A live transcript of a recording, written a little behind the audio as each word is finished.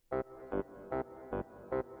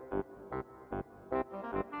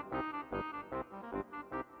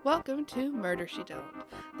Welcome to Murder, She Don't,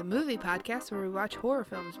 the movie podcast where we watch horror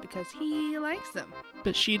films because he likes them.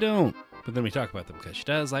 But she don't. But then we talk about them because she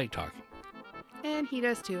does like talking. And he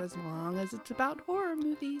does too, as long as it's about horror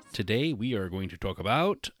movies. Today we are going to talk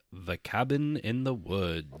about The Cabin in the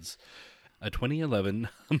Woods, a 2011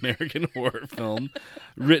 American horror film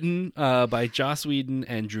written by Joss Whedon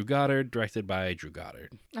and Drew Goddard, directed by Drew Goddard.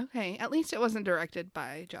 Okay, at least it wasn't directed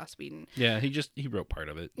by Joss Whedon. Yeah, he wrote part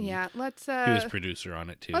of it. Yeah, let's He was producer on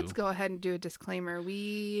it too. let's go ahead and do a disclaimer.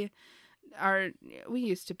 We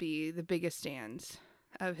used to be the biggest fans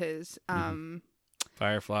of his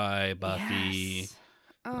Firefly, Buffy. Yes.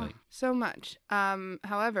 Oh, like- so much.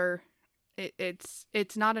 However, it's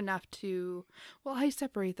not enough to. Well, I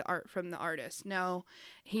separate the art from the artist. No,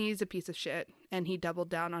 he's a piece of shit, and he doubled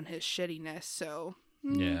down on his shittiness. So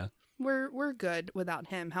Yeah. we're good without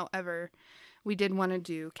him. However, we did want to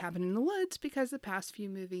do Cabin in the Woods because the past few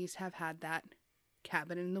movies have had that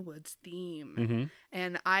Cabin in the Woods theme, Mm-hmm.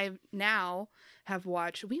 and I now have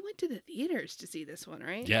watched. We went to the theaters to see this one,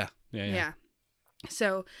 right? Yeah.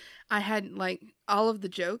 So I had like all of the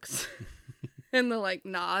jokes and the like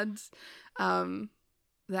nods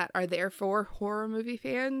that are there for horror movie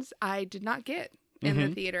fans. I did not get in the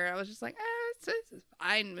theater. I was just like, it's a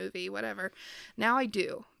fine movie, whatever. Now I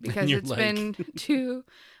do because You're it's like- been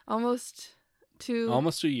almost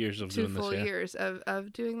 2 years of doing full this. Yeah. years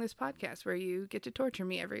of doing this podcast where you get to torture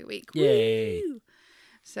me every week. Yay. Woo!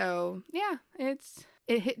 So yeah, it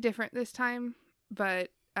hit different this time,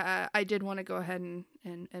 but I did want to go ahead and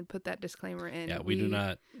put that disclaimer in. Yeah, we do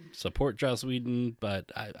not support Joss Whedon, but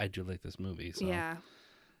I do like this movie. So. Yeah,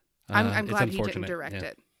 I'm It's glad he didn't unfortunate. direct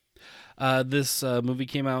Yeah. it. This movie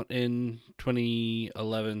came out in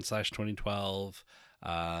 2011/2012.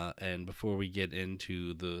 And before we get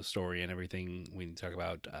into the story and everything, we need to talk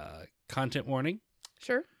about content warning.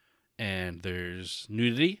 Sure. And there's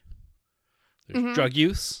nudity. There's Mhm. drug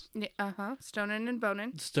use, Yeah, stoning and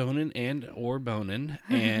boning. stoning and or boning,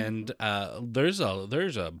 and there's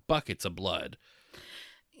a buckets of blood.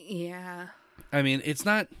 Yeah. I mean, it's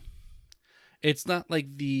not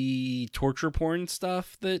like the torture porn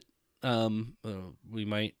stuff that we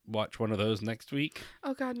might watch one of those next week.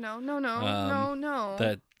 Oh God, no.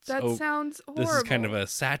 That Sounds horrible. this is kind of a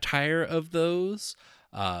satire of those,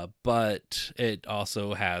 but it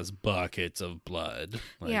also has buckets of blood.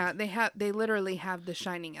 Like, yeah. They literally have the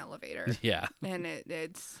shining elevator, yeah. and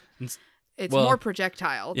it's well, more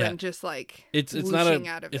projectile yeah. than just like It's whooshing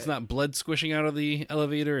out of it's it. not blood squishing out of the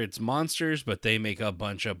elevator. It's monsters, but they make a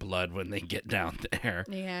bunch of blood when they get down there.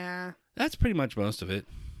 Yeah. That's pretty much most of it.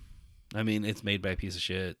 I mean, it's made by a piece of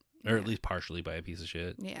shit, or at least partially by a piece of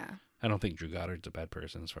shit. Yeah. I don't think Drew Goddard's a bad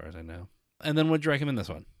person, as far as I know. And then would you recommend this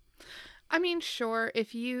one? I mean, sure,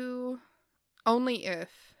 if you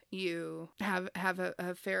have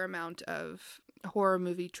a fair amount of horror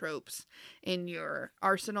movie tropes in your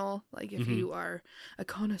arsenal, like if you are a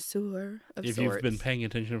connoisseur of If sorts. you've been paying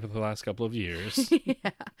attention for the last couple of years. Yeah,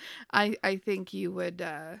 I think you would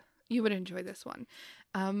enjoy this one.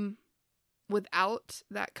 Without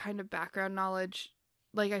that kind of background knowledge,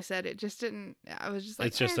 like I said, it just didn't. I was just like,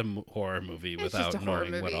 It's just a horror movie It's without just a horror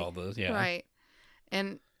knowing what movie. all those. Yeah. right,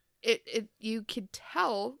 and it you could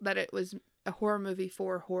tell that it was a horror movie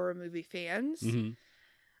for horror movie fans. hmm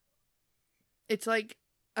It's like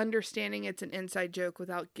understanding it's an inside joke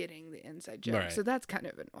without getting the inside joke. Right. So that's kind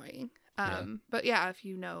of annoying. Yeah. But yeah, if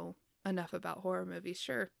you know enough about horror movies,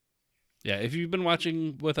 sure. Yeah. If you've been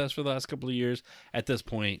watching with us for the last couple of years, at this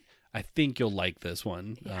point, I think you'll like this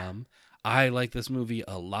one. Yeah. I like this movie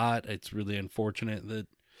a lot. It's really unfortunate that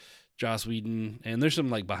Joss Whedon, and there's some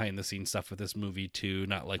like behind the scenes stuff with this movie too,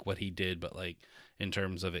 not like what he did, but like in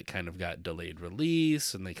terms of it kind of got delayed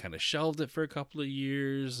release and they kind of shelved it for a couple of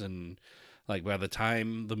years. And like by the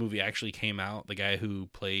time the movie actually came out, the guy who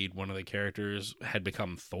played one of the characters had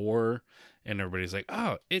become Thor, and everybody's like,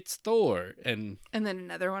 oh, it's Thor. And And then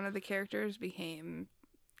another one of the characters became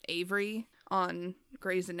Avery on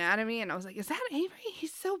Grey's Anatomy, and I was like, is that Avery?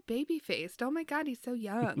 He's so baby-faced. Oh my God, he's so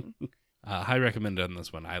young. high recommend on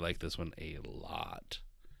this one. I like this one a lot.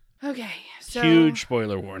 Okay, so Huge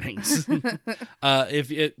spoiler warnings.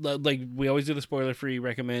 If it like we always do the spoiler free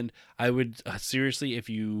recommend, I would seriously, if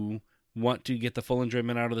you want to get the full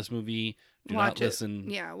enjoyment out of this movie, do watch not listen.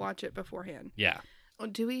 Yeah, watch it beforehand. Yeah.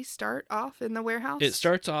 Do we start off in the warehouse? It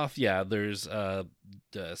starts off. Yeah, there's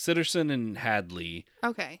Sitterson and Hadley,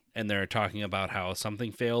 Okay, and they're talking about how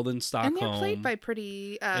something failed in Stockholm. and they're played by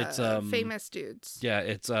pretty It's, famous dudes. Yeah,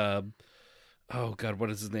 it's oh God, what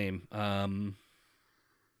is his name?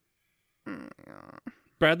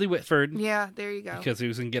 Bradley Whitford. Yeah, there you go. Because he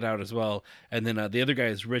was in Get Out as well. And then the other guy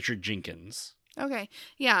is Richard Jenkins. Okay.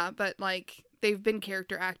 Yeah, but like they've been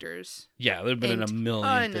character actors. Yeah, they've been in a million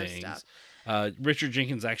ton of things. stuff. Richard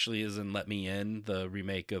Jenkins actually is in Let Me In, the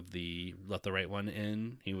remake of the Let the Right One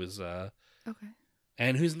In. He was Okay.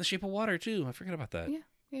 and who's in The Shape of Water too. I forgot about that.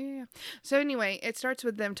 Yeah. So anyway, it starts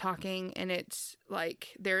with them talking, and it's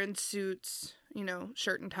like they're in suits,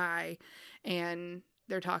 shirt and tie, and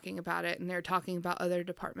they're talking about it, and they're talking about other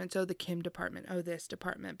departments. Oh, the Kim department. Oh, this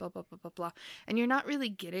department. Blah blah blah blah blah. And you're not really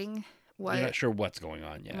getting what. You're not sure what's going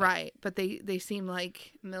on yet, right? But they seem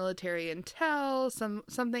like military intel,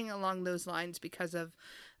 something along those lines, because of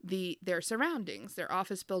their surroundings. Their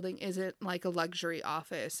office building isn't like a luxury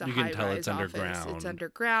office, a You can tell high-rise it's office. underground. It's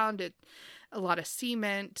underground. A lot of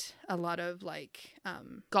cement, a lot of like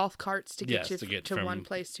golf carts to get to one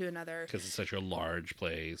place to another, because it's such a large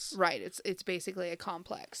place. Right. It's basically a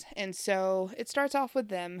complex. And so it starts off with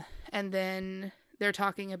them, and then they're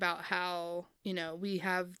talking about how, we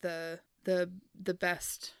have the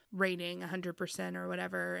best rating, 100% or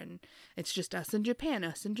whatever, and it's just us in Japan.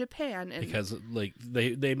 And because like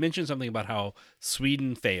they mentioned something about how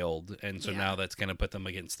Sweden failed, and so now that's going to put them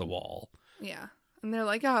against the wall. Yeah. And they're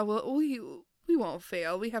like, oh, well, we won't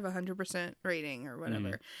fail. We have 100% rating or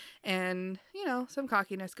whatever. And, some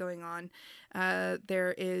cockiness going on.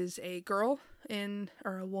 There is a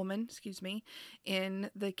woman,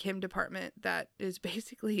 in the Kim department that is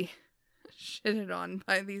basically shitted on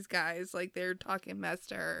by these guys. Like, they're talking mess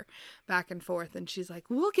to her back and forth, and she's like,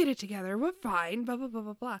 we'll get it together, we're fine, blah blah blah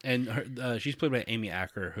blah blah. And she's played by Amy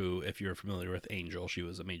Acker, who, if you're familiar with Angel, she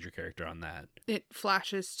was a major character on that. It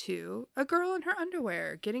flashes to a girl in her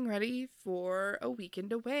underwear getting ready for a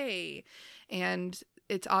weekend away, and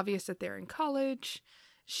it's obvious that they're in college.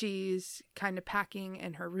 She's kind of packing,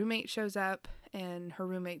 and her roommate shows up, and her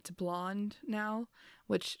roommate's blonde now,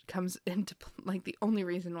 which comes into, like, the only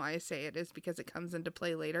reason why I say it is because it comes into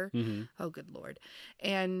play later. Mm-hmm. Oh, good Lord.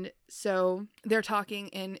 And so they're talking,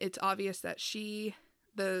 and it's obvious that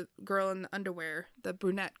the girl in the underwear, the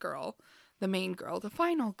brunette girl, the main girl, the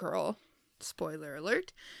final girl, spoiler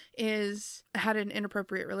alert, had an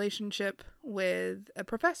inappropriate relationship with a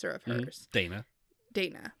professor of hers. Dana,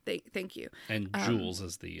 thank you. And Jules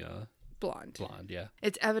is the blonde, yeah.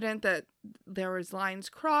 It's evident that there was lines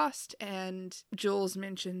crossed, and Jules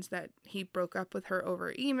mentions that he broke up with her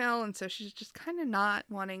over email, and so she's just kind of not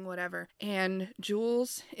wanting whatever. And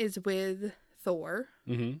Jules is with Thor,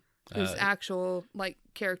 whose actual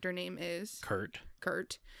character name is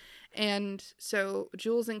Kurt. And so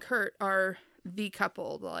Jules and Kurt are the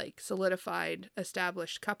couple, the solidified,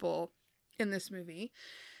 established couple in this movie.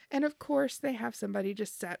 And of course, they have somebody to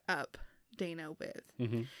set up Dana with.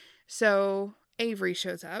 Mm-hmm. So Avery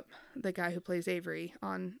shows up, the guy who plays Avery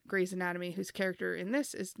on Grey's Anatomy, whose character in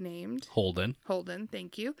this is named Holden,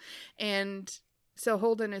 thank you. And so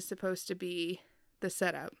Holden is supposed to be the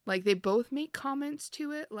setup. They both make comments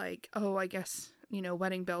to it, like, oh, I guess,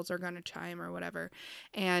 wedding bells are going to chime or whatever.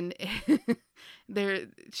 And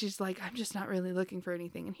she's like, I'm just not really looking for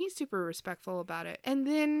anything. And he's super respectful about it. And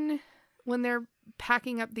then when they're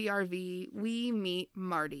packing up the RV, we meet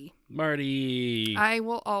Marty. I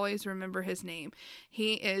will always remember his name.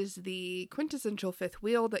 He is the quintessential fifth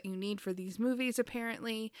wheel that you need for these movies,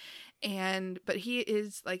 apparently. But he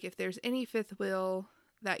is, if there's any fifth wheel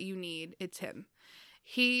that you need, it's him.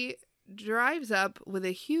 He drives up with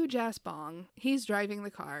a huge ass bong. He's driving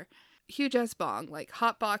the car. Huge ass bong,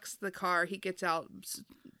 hotbox the car. He gets out,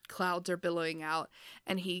 clouds are billowing out,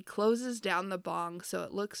 and he closes down the bong so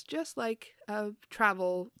it looks just like a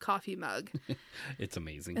travel coffee mug. It's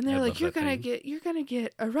amazing. And they're like, you're gonna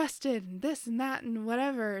get arrested and this and that and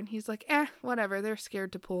whatever. And he's like, whatever. They're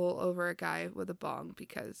scared to pull over a guy with a bong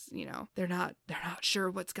because they're not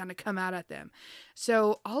sure what's gonna come out at them.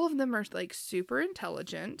 So all of them are super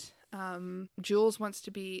intelligent. Jules wants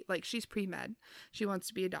to be she's pre-med. She wants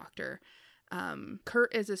to be a doctor.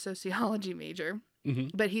 Kurt is a sociology major,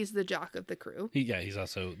 but he's the jock of the crew. He's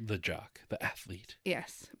also the jock, the athlete.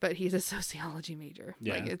 Yes, but he's a sociology major.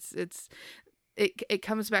 Yeah. It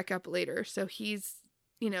comes back up later. So he's,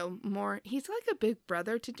 he's like a big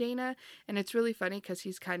brother to Dana. And it's really funny because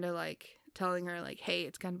he's kind of telling her hey,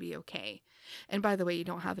 it's going to be okay. And by the way, you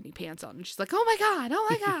don't have any pants on. And she's like, oh my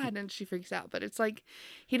God. And she freaks out. But it's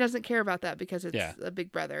he doesn't care about that because it's a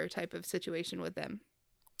big brother type of situation with them.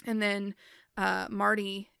 And then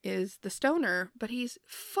Marty is the stoner, but he's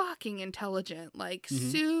fucking intelligent,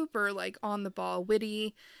 super on the ball,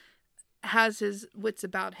 witty, has his wits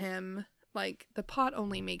about him. The pot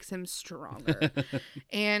only makes him stronger.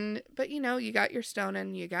 But you got your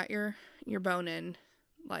stoning, you got your boning.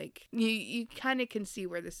 You kind of can see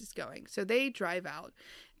where this is going. So they drive out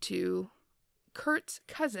to Kurt's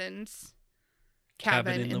cousin's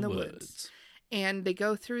cabin in the woods. And they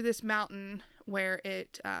go through this mountain where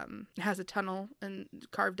it has a tunnel and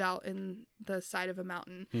carved out in the side of a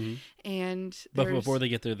mountain. Mm-hmm. And but before they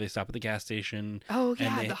get there, they stop at the gas station. Oh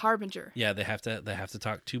yeah, the Harbinger. Yeah, they have to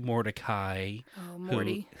talk to Mordecai. Oh,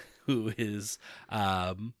 Morty, who is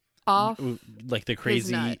off like the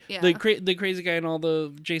crazy, the crazy guy in all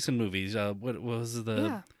the Jason movies. What was the?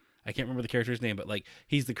 Yeah. I can't remember the character's name, but like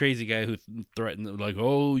he's the crazy guy who threatened, like,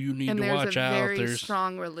 oh, you need to watch out. And there's a very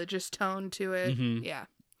strong religious tone to it. Mm-hmm. Yeah.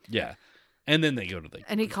 Yeah. And then they go to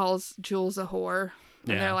and he calls Jules a whore.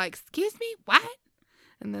 And they're like, excuse me, what?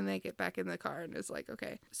 And then they get back in the car and it's like,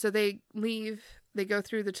 okay. So they leave, they go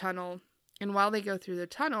through the tunnel. And while they go through the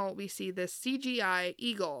tunnel, we see this CGI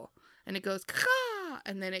eagle. And it goes, Caw!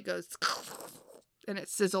 And then it goes, and it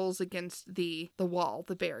sizzles against the wall,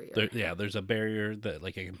 the barrier. There's a barrier that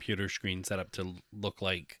like a computer screen set up to look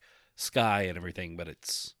like sky and everything, but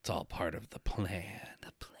it's all part of the plan.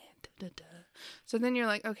 The plan. Da-da-da. So then you're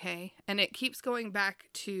like, okay. And it keeps going back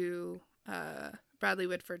to Bradley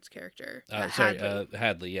Whitford's character.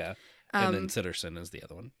 Hadley, yeah. And then Sitterson is the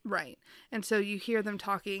other one. Right. And so you hear them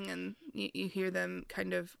talking and you hear them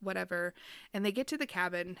kind of whatever. And they get to the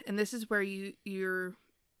cabin. And this is where you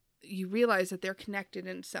realize that they're connected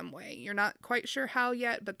in some way. You're not quite sure how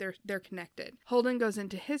yet, but they're connected. Holden goes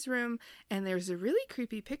into his room and there's a really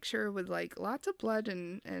creepy picture with like lots of blood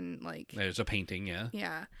and like... There's a painting, yeah.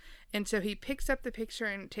 Yeah. And so he picks up the picture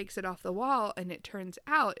and takes it off the wall, and it turns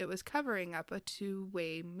out it was covering up a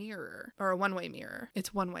two-way mirror, or a one-way mirror.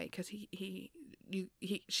 It's one-way because she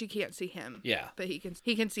can't see him. Yeah. But he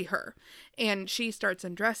can see her. And she starts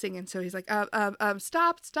undressing, and so he's like,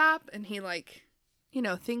 stop. And he like,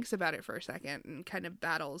 thinks about it for a second and kind of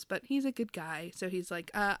battles, but he's a good guy. So he's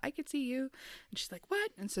like, I could see you. And she's like,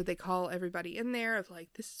 what? And so they call everybody in there of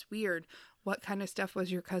like, this is weird. What kind of stuff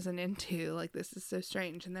was your cousin into? Like, this is so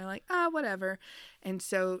strange. And they're like, whatever. And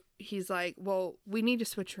so he's like, well, we need to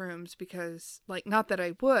switch rooms because, like, not that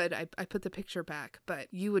I would, I put the picture back, but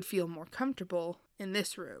you would feel more comfortable in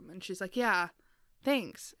this room. And she's like, yeah,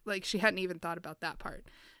 thanks. Like, she hadn't even thought about that part.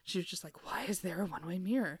 She was just like, why is there a one-way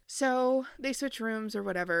mirror? So they switch rooms or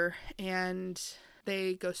whatever, and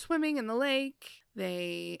they go swimming in the lake.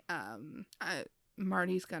 They,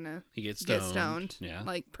 Marty's gonna get stoned yeah,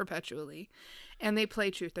 like perpetually, and they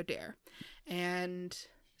play truth or dare. And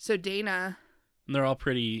so Dana, and they're all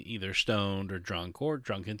pretty either stoned or drunk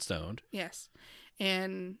and stoned. Yes.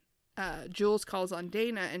 And Jules calls on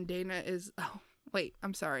Dana, and Dana is, oh wait,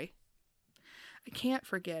 I'm sorry, I can't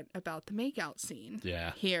forget about the makeout scene.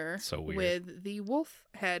 Yeah, here, so weird, with the wolf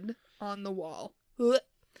head on the wall.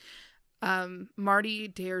 Marty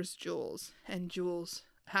dares Jules, and Jules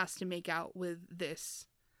has to make out with this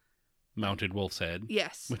mounted wolf's head.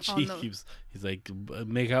 Yes. Which he's like,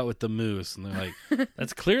 make out with the moose. And they're like,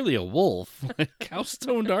 that's clearly a wolf. Like, how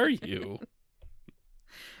stoned are you?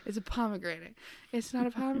 It's a pomegranate. It's not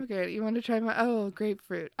a pomegranate. You want to try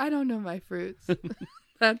grapefruit. I don't know my fruits.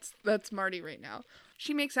 That's Marty right now.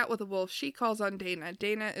 She makes out with a wolf. She calls on Dana.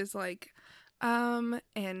 Dana is like, and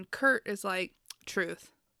Kurt is like,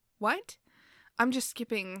 truth. What? I'm just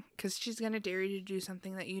skipping because she's going to dare you to do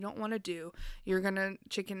something that you don't want to do. You're going to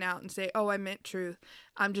chicken out and say, oh, I meant truth.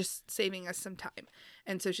 I'm just saving us some time.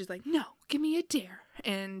 And so she's like, no, give me a dare.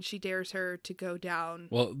 And she dares her to go down.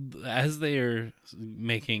 Well, as they are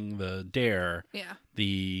making the dare,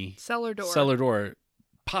 the cellar door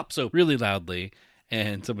pops open really loudly.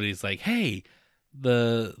 And somebody's like, hey,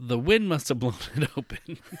 the wind must have blown it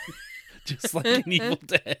open. Just like an Evil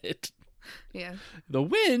Dead. Yeah. The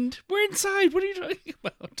wind? We're inside. What are you talking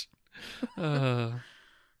about?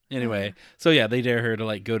 Anyway, so yeah, they dare her to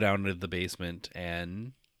like go down into the basement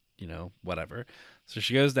and, whatever. So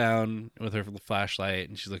she goes down with her flashlight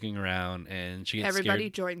and she's looking around and she gets Everybody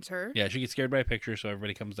scared. joins her. Yeah, she gets scared by a picture, so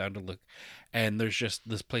everybody comes down to look. And there's just,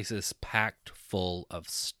 this place is packed full of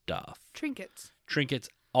stuff. Trinkets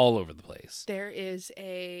all over the place. There is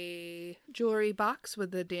a jewelry box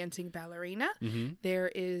with the dancing ballerina. Mm-hmm. There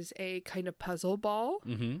is a kind of puzzle ball,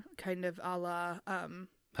 kind of a la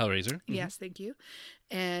Hellraiser. Yes, thank you.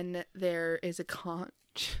 And there is a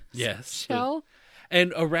conch yes shell.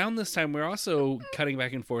 And around this time, we're also cutting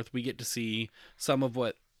back and forth. We get to see some of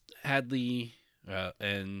what Hadley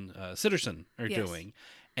and Sitterson are doing.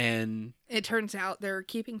 And it turns out they're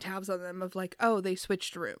keeping tabs on them of like, oh, they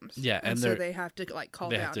switched rooms. Yeah, and so they have to like call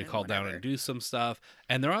down. They have to call down and do some stuff.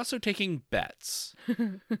 And they're also taking bets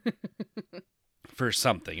for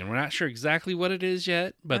something. And we're not sure exactly what it is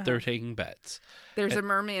yet, but they're taking bets. There's a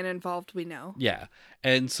merman involved, we know. Yeah.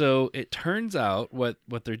 And so it turns out what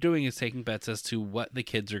they're doing is taking bets as to what the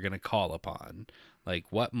kids are going to call upon. Like,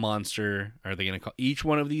 what monster are they going to call? Each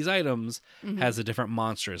one of these items Mhm. has a different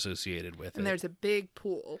monster associated with And it. there's a big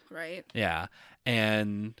pool, right? Yeah.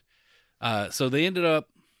 And so they ended up,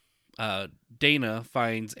 Dana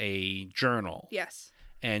finds a journal. Yes.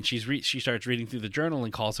 And she starts reading through the journal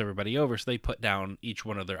and calls everybody over. So they put down each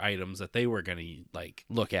one of their items that they were going to like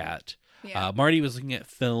look at. Yeah. Marty was looking at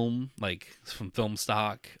film, like from film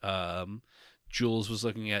stock. Jules was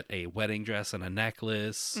looking at a wedding dress and a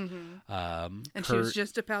necklace. And Kurt, she was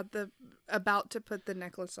just about to put the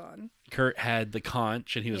necklace on. Kurt had the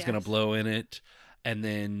conch and he was going to Yes. blow in it. And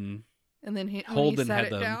then And then when Holden he set had it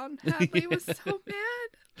them. down, Hadley was so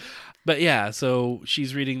mad. But yeah, so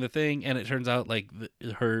she's reading the thing, and it turns out like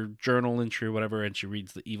her journal entry or whatever, and she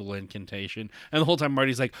reads the evil incantation. And the whole time,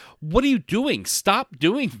 Marty's like, "What are you doing? Stop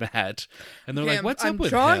doing that!" And they're like, Him, "What's I'm up with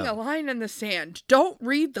drawing him?" a line in the sand. Don't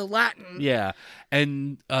read the Latin. Yeah,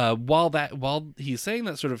 and while he's saying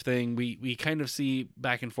that sort of thing, we kind of see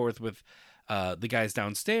back and forth with the guys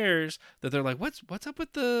downstairs that they're like, "What's up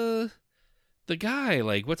with the guy?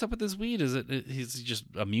 Like, what's up with his weed? Is he's just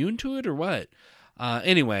immune to it or what?"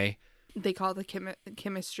 Anyway. They call the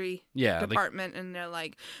chemistry Yeah, department, and they're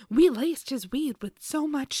like, "We laced his weed with so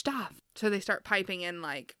much stuff." So they start piping in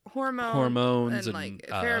like hormones and like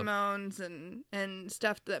pheromones and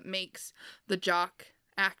stuff that makes the jock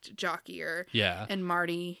act jockier. Yeah. And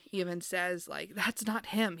Marty even says like, "That's not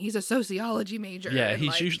him. He's a sociology major." Yeah, and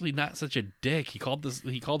he's like, usually not such a dick. He called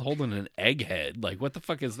Holden an egghead. Like, what the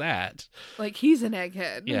fuck is that? like he's an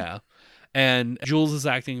egghead. Yeah. And Jules is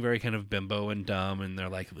acting very kind of bimbo and dumb, and they're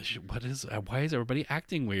like, why is everybody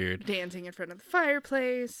acting weird? Dancing in front of the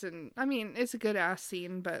fireplace, and I mean, it's a good ass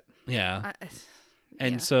scene, but Yeah.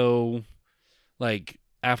 yeah. So, like,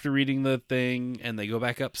 after reading the thing, and they go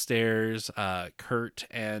back upstairs, Kurt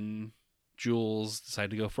and Jules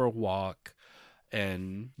decide to go for a walk,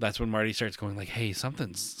 and that's when Marty starts going like, "Hey,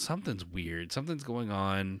 something's weird. Something's going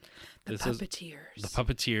on. The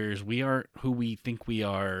puppeteers. We aren't who we think we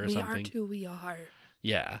are, or we something." aren't who we are.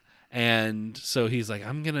 Yeah. And so he's like,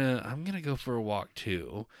 I'm gonna go for a walk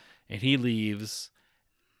too. And he leaves.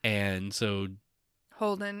 And so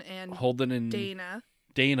Holden and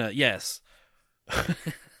Dana, yes.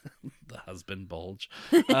 The husband bulge.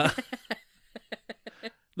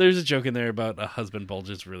 There's a joke in there about a husband bulge.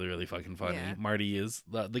 It's really, really fucking funny. Yeah. Marty is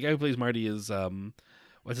the guy who plays Marty is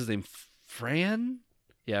what's his name? Fran?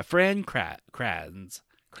 Yeah, Fran Kranz.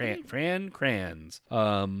 Fran Kranz.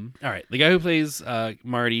 All right. The guy who plays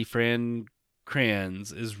Marty, Fran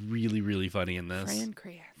Kranz, is really, really funny in this.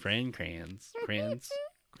 Fran Kranz.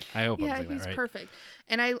 I hope I'm saying that right. Yeah, he's perfect.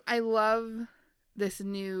 And I love this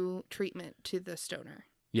new treatment to the stoner.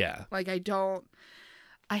 Yeah. Like,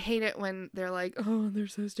 I hate it when they're like, "Oh, they're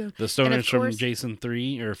so stoned." The stoners from Jason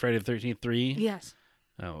 3 or Friday the 13th 3. Yes.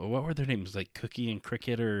 Oh, what were their names? Like Cookie and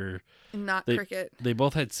Cricket, or Not Cricket. They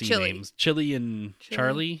both had C Chili. names. Chili and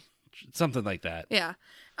Charlie, something like that. Yeah.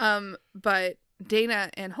 But Dana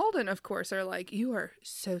and Holden, of course, are like, "You are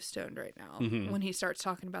so stoned right now." Mhm. When he starts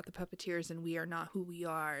talking about the puppeteers and we are not who we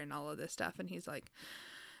are and all of this stuff, and he's like,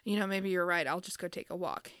 "Maybe you're right. I'll just go take a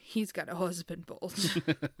walk." He's got a husband bulge.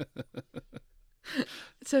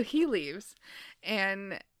 So he leaves,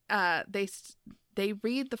 and they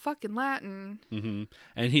read the fucking Latin. Mm-hmm.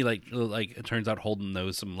 And he like it turns out Holden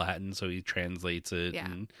knows some Latin, so he translates it. Yeah.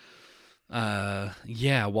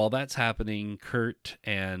 And, while that's happening, Kurt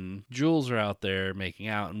and Jules are out there making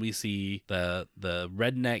out, and we see the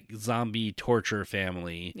redneck zombie torture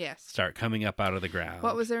family Yes. start coming up out of the ground.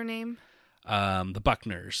 What was their name? The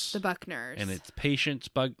Buckners. The Buckners. And it's Patience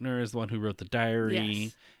Buckner is the one who wrote the diary.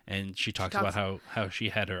 Yes. And she talks about how she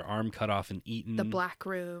had her arm cut off and eaten. The Black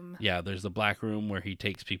Room. Yeah, there's the Black Room where the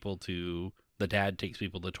dad takes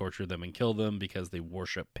people to torture them and kill them because they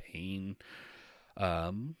worship pain.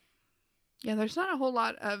 Yeah, there's not a whole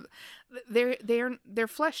lot of they're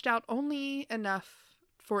fleshed out only enough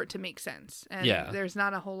for it to make sense. And there's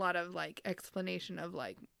not a whole lot of like explanation of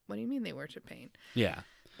like, what do you mean they worship pain? Yeah.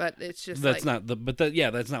 But it's just that's not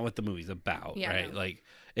what the movie's about, right? No. Like,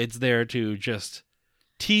 it's there to just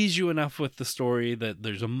tease you enough with the story that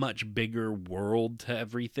there's a much bigger world to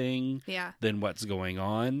everything than what's going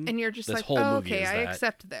on. And you're just like, "Oh, okay, I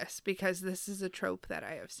accept this because this is a trope that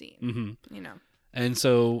I have seen." Mm-hmm. And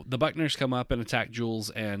so the Buckners come up and attack Jules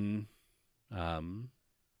and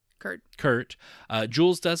Kurt.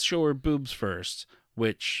 Jules does show her boobs first,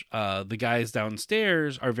 which the guys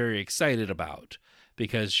downstairs are very excited about,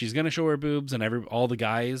 because she's going to show her boobs, and all the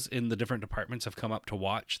guys in the different departments have come up to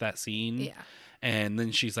watch that scene. Yeah. And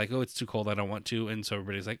then she's like, "Oh, it's too cold. I don't want to." And so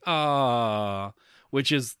everybody's like, "Ah,"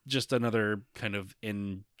 which is just another kind of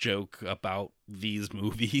in joke about these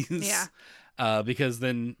movies. Yeah. because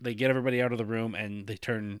then they get everybody out of the room and they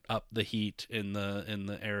turn up the heat in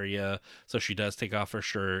the area. So she does take off her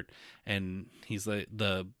shirt, and he's like,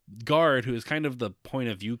 the guard, who is kind of the point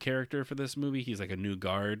of view character for this movie, he's like a new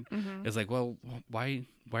guard, is like, well, why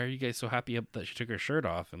are you guys so happy that she took her shirt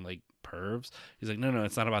off, and like, pervs? He's like, no,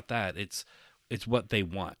 it's not about that. It's what they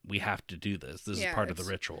want. We have to do this. This is part of the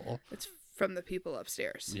ritual. It's from the people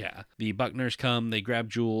upstairs. Yeah. The Buckners come, they grab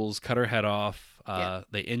Jules, cut her head off.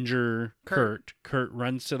 They injure Kurt. Kurt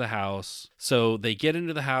runs to the house. So they get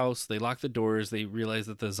into the house, they lock the doors, they realize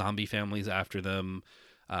that the zombie family's after them.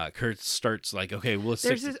 Kurt starts like, okay,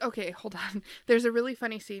 okay, hold on. There's a really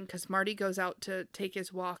funny scene because Marty goes out to take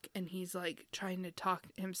his walk, and he's like trying to talk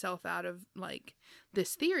himself out of like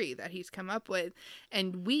this theory that he's come up with.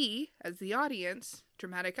 And we, as the audience,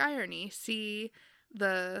 dramatic irony, see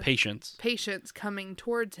the patients coming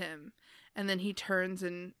towards him, and then he turns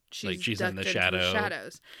and she's in the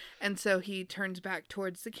shadows, and so he turns back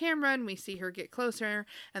towards the camera, and we see her get closer,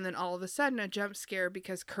 and then all of a sudden a jump scare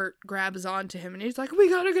because Kurt grabs onto him, and he's like, we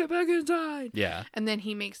gotta get back inside. And then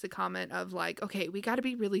he makes the comment of like, okay, we gotta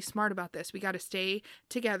be really smart about this, we gotta stay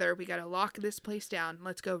together, we gotta lock this place down,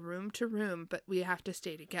 let's go room to room, but we have to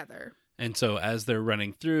stay together. And so as they're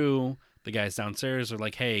running through, the guys downstairs are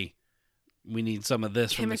like, hey, we need some of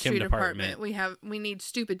this from the chem department. We need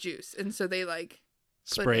stupid juice. And so they like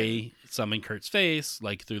spray some in Kurt's face,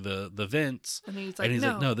 like through the vents. And he's like,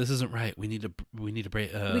 no, this isn't right. We need to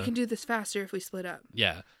break. We can do this faster if we split up.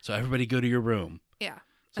 Yeah. So everybody go to your room. Yeah.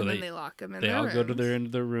 So then they lock them in their their rooms. They all go to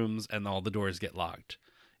their rooms, and all the doors get locked.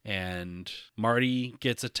 And Marty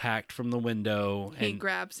gets attacked from the window. He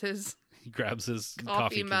grabs his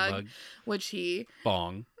coffee mug, which he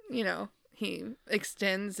he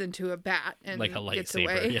extends into a bat and like a lightsaber. Gets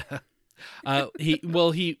away. Yeah.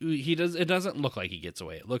 He does. It doesn't look like he gets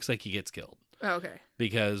away. It looks like he gets killed. Oh, okay.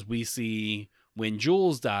 Because we see when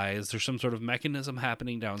Jules dies, there's some sort of mechanism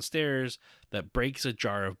happening downstairs that breaks a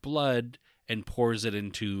jar of blood and pours it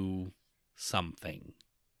into something.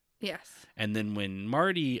 Yes. And then when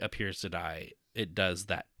Marty appears to die, it does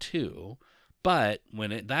that too. But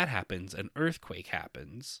when that happens, an earthquake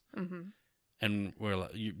happens. Mm-hmm. And we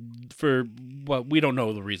don't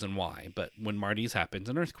know the reason why, but when Marty's happens,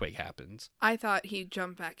 an earthquake happens. I thought he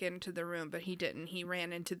jumped back into the room, but he didn't. He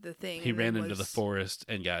ran into the thing. He ran into the forest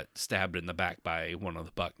and got stabbed in the back by one of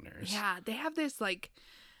the Buckners. Yeah, they have this like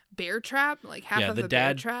bear trap, like half of a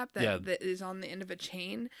bear trap that is on the end of a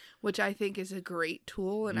chain, which I think is a great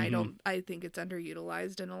tool, and I think it's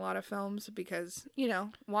underutilized in a lot of films because,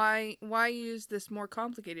 why use this more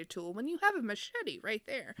complicated tool when you have a machete right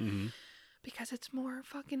there? Mm-hmm. Because it's more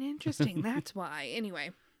fucking interesting. That's why. Anyway.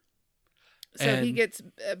 So he gets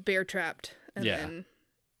bear trapped. And then,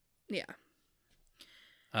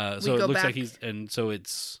 so it looks like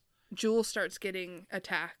it's... Jules starts getting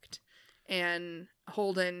attacked. And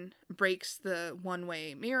Holden breaks the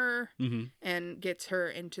one-way mirror and gets her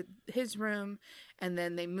into his room. And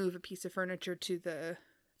then they move a piece of furniture to the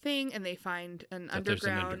thing. And they find an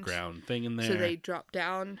underground thing in there. So they drop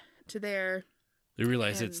down to there. They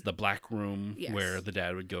realize it's the black room where the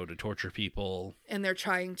dad would go to torture people. And they're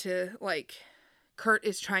trying to, Kurt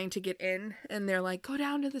is trying to get in, and they're like, go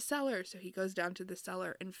down to the cellar. So he goes down to the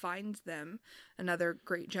cellar and finds them. Another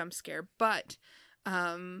great jump scare. But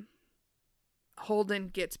Holden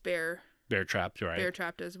gets bear trapped, right? Bear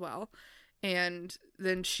trapped as well. And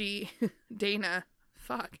then Dana...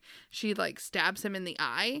 she stabs him in the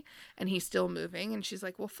eye, and he's still moving, and she's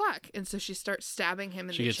like, well, fuck. And so she starts stabbing him in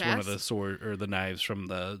the chest. She gets one of the sword or the knives from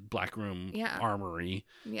the black room armory.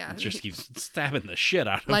 Yeah. And just keeps stabbing the shit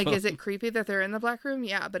out of him. Is it creepy that they're in the black room?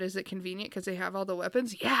 Yeah. But is it convenient because they have all the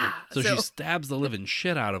weapons? Yeah. So she stabs the living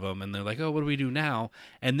shit out of him, and they're like, oh, what do we do now?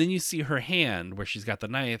 And then you see her hand where she's got the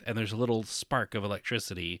knife, and there's a little spark of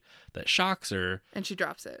electricity that shocks her. And she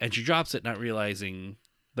drops it. Not realizing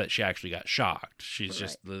that she actually got shocked. She's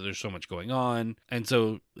just, there's so much going on. And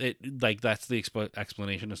so that's the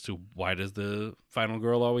explanation as to why does the final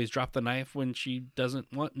girl always drop the knife when she doesn't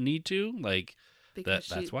need to?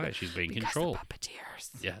 That's why she's being controlled. Because the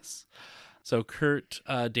puppeteers. Yes. So Kurt,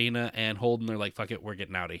 Dana, and Holden, they're like, fuck it, we're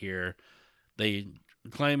getting out of here. They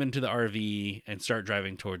climb into the RV and start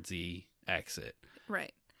driving towards the exit.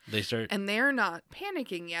 Right. And they're not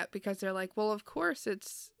panicking yet because they're like, well, of course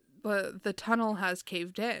the tunnel has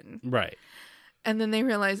caved in. Right. And then they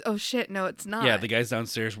realize, oh shit, no, it's not. Yeah, the guys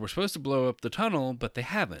downstairs were supposed to blow up the tunnel, but they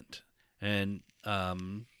haven't. And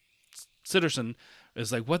Sitterson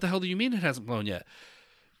is like, what the hell do you mean it hasn't blown yet?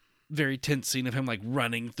 very tense scene of him like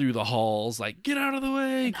running through the halls, like, get out of the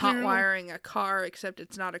way. And hot wiring a car, except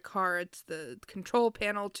it's not a car, it's the control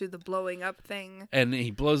panel to the blowing up thing. And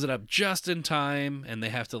he blows it up just in time, and they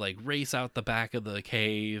have to like race out the back of the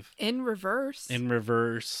cave. In reverse.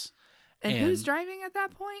 And who's driving at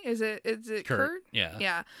that point? Is it Kurt? Yeah.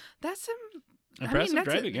 Yeah. That's some impressive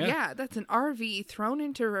driving, yeah. Yeah, that's an RV thrown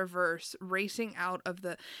into reverse, racing out of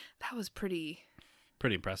the... That was pretty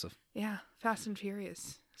impressive. Yeah, Fast and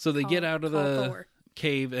Furious. So they get out of the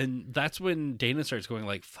cave, and that's when Dana starts going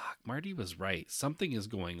like, fuck, Marty was right. Something is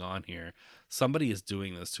going on here. Somebody is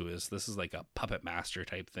doing this to us. This is like a puppet master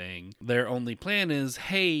type thing. Their only plan is,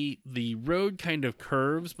 hey, the road kind of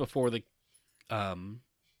curves before the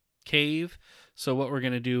cave. So what we're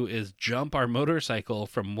going to do is jump our motorcycle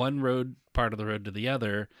from one part of the road to the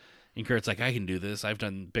other. And Kurt's like, I can do this. I've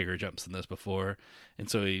done bigger jumps than this before. And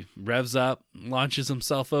so he revs up, launches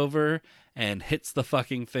himself over, and hits the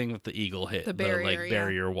fucking thing that the eagle hit. The barrier,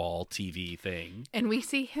 barrier wall TV thing. And we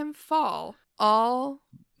see him fall all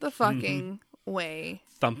the fucking way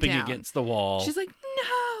thumping down against the wall. She's like,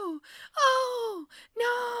 no! Oh,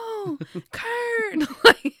 no! Kurt!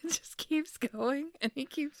 Like, it just keeps going, and he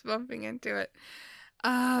keeps bumping into it.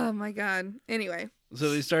 Oh, my God. Anyway. So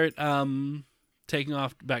they start... taking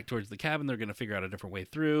off back towards the cabin. They're going to figure out a different way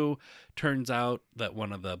through. Turns out that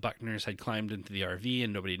one of the Buckners had climbed into the RV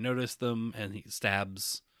and nobody noticed them, and he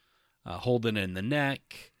stabs Holden in the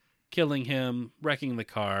neck, killing him, wrecking the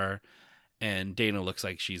car, and Dana looks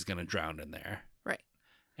like she's going to drown in there. Right.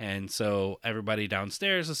 And so everybody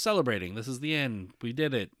downstairs is celebrating. This is the end. We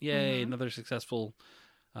did it. Yay, another successful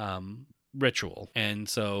ritual. And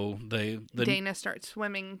so Dana starts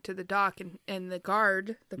swimming to the dock, and the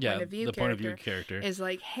guard, the point of view character is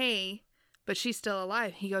like, hey, but she's still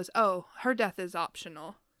alive. He goes, oh, her death is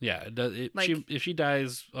optional. Yeah, if she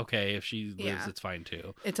dies, okay. If she lives, it's fine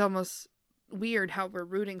too. It's almost weird how we're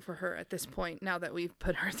rooting for her at this point now that we've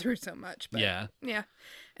put her through so much. But yeah.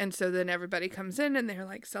 And so then everybody comes in and they're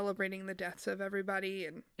like celebrating the deaths of everybody.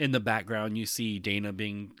 And in the background, you see Dana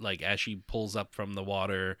being like, as she pulls up from the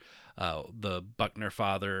water, the Buckner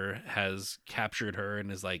father has captured her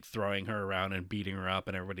and is like throwing her around and beating her up,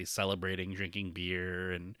 and everybody's celebrating, drinking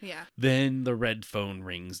beer. And then the red phone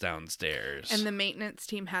rings downstairs. And the maintenance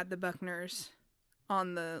team had the Buckners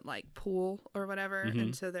on the like pool or whatever,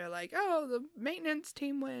 and so they're like, oh, the maintenance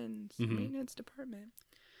team wins, maintenance department.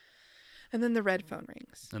 And then the red phone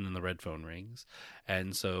rings.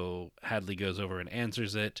 And so Hadley goes over and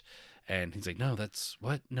answers it, and he's like, no, that's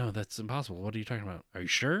impossible. What are you talking about? Are you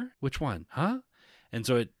sure? Which one? Huh? And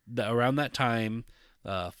so around that time,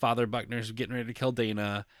 Father Buckner's getting ready to kill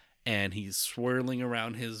Dana, and he's swirling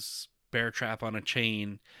around his bear trap on a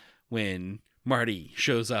chain when Marty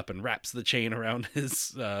shows up and wraps the chain around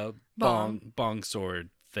his bong sword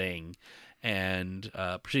thing, and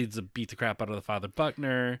proceeds to beat the crap out of the Father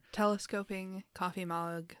Buckner. Telescoping coffee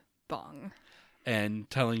mug bong. And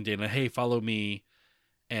telling Dana, hey, follow me.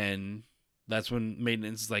 And that's when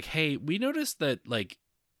maintenance is like, hey, we noticed that like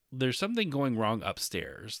there's something going wrong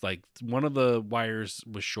upstairs. Like one of the wires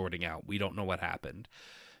was shorting out. We don't know what happened.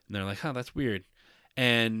 And they're like, huh, that's weird.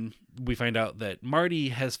 And we find out that Marty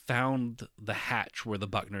has found the hatch where the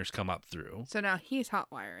Buckners come up through. So now he's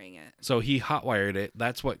hotwiring it. So he hotwired it.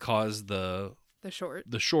 That's what caused the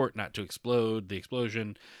short not to explode, the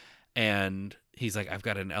explosion. And he's like, I've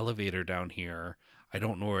got an elevator down here. I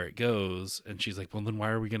don't know where it goes. And she's like, well, then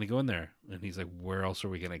why are we going to go in there? And he's like, where else are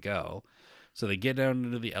we going to go? So they get down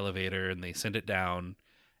into the elevator and they send it down.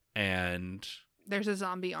 And there's a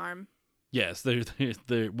zombie arm. Yes,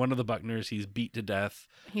 they're one of the Buckners. He's beat to death.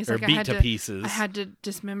 He's or like, beat to pieces. I had to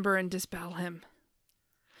dismember and dispel him.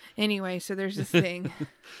 Anyway, so there's this thing.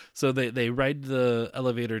 So they ride the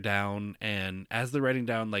elevator down, and as they're riding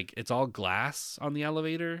down, like it's all glass on the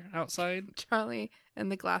elevator outside. Charlie and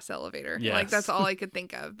the glass elevator. Yes. Like that's all I could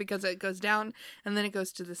think of, because it goes down and then it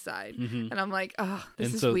goes to the side. And I'm like, oh,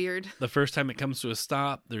 this is weird. The first time it comes to a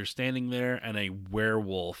stop, they're standing there, and a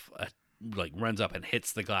werewolf like runs up and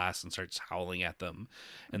hits the glass and starts howling at them,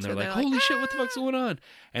 and they're like, holy shit, what the fuck's going on?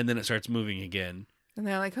 And then it starts moving again, and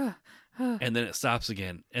they're like, and then it stops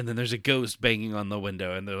again, and then there's a ghost banging on the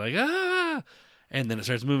window, and they're like, ah, and then it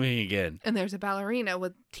starts moving again, and there's a ballerina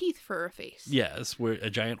with teeth for a face. Yes, where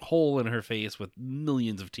a giant hole in her face with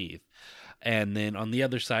millions of teeth. And then on the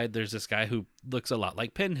other side, there's this guy who looks a lot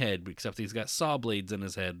like Pinhead, except he's got saw blades in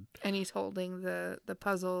his head, and he's holding the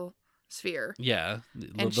puzzle sphere. Yeah.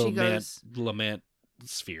 And she goes, Lament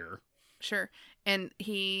sphere. Sure. And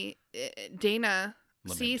Dana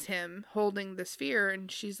sees him holding the sphere,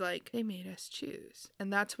 and she's like, they made us choose.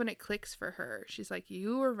 And that's when it clicks for her. She's like,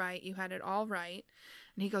 you were right. You had it all right.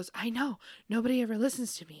 And he goes, I know, nobody ever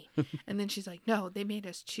listens to me. And then she's like, no, they made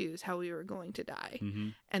us choose how we were going to die. Mm-hmm.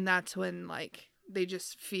 And that's when, like, they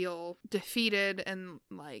just feel defeated and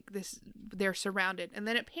like they're surrounded. And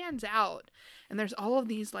then it pans out and there's all of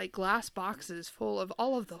these like glass boxes full of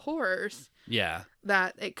all of the horrors Yeah.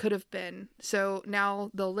 that it could have been. So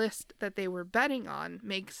now the list that they were betting on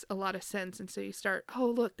makes a lot of sense. And so you start, oh,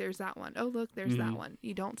 look, there's that one. Oh, look, there's that one.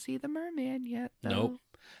 You don't see the merman yet, though. Nope.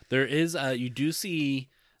 There is, you do see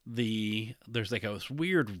there's like a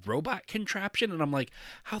weird robot contraption. And I'm like,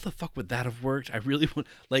 how the fuck would that have worked? I really want,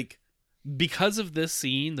 like, because of this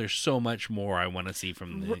scene, there's so much more I want to see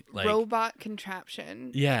from the like robot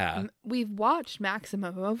contraption. Yeah, we've watched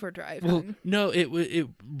Maximum Overdrive. Well, no,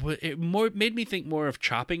 it more made me think more of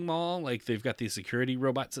Chopping Mall. Like they've got these security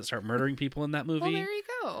robots that start murdering people in that movie. Well, there you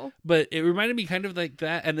go. But it reminded me kind of like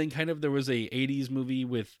that, and then kind of there was a '80s movie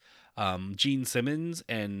with Gene Simmons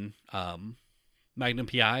and Magnum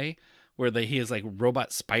PI where he has like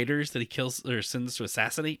robot spiders that he kills or sends to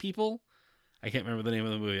assassinate people. I can't remember the name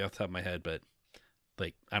of the movie off the top of my head, but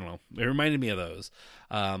like, I don't know. It reminded me of those.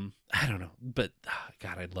 I don't know, but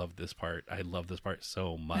God, I love this part. I love this part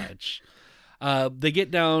so much. They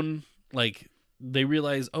get down, like they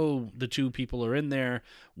realize, oh, the two people are in there.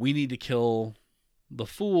 We need to kill the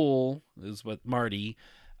fool is what Marty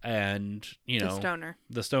and, you know,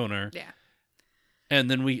 the stoner. Yeah.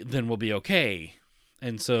 And then we'll be okay.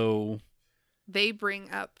 And so they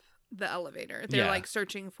bring up the elevator. They're like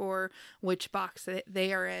searching for which box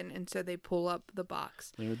they are in, and so they pull up the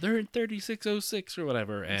box. They're in 3606 or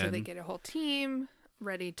whatever, and so they get a whole team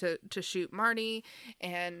ready to shoot Marty,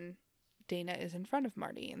 and Dana is in front of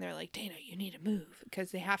Marty, and they're like, Dana, you need to move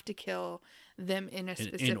because they have to kill them in a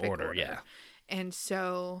specific order. Yeah. And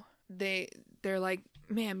so they're like,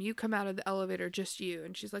 ma'am, you come out of the elevator, just you.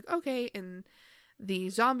 And she's like, okay. And the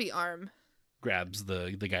zombie arm grabs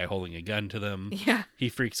the guy holding a gun to them. Yeah. He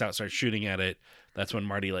freaks out, starts shooting at it. That's when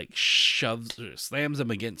Marty like slams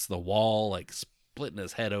him against the wall, like splitting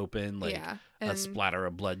his head open. Like a splatter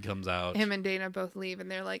of blood comes out. Him and Dana both leave, and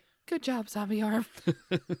they're like, good job, zombie arm.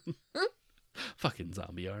 Fucking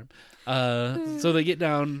zombie arm. So they get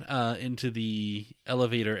down into the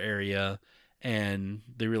elevator area, and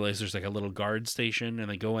they realize there's like a little guard station, and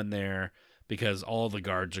they go in there because all the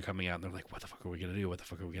guards are coming out, and they're like, what the fuck are we going to do? What the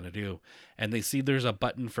fuck are we going to do? And they see there's a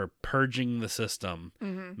button for purging the system.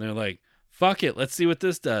 Mm-hmm. And they're like, fuck it, let's see what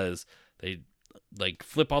this does. They like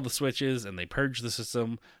flip all the switches, and they purge the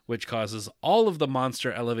system, which causes all of the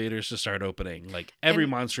monster elevators to start opening. Like every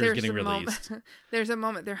monster is getting released. There's a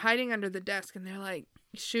moment they're hiding under the desk, and they're like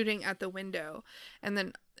shooting at the window. And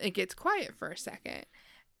then it gets quiet for a second.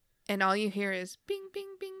 And all you hear is bing,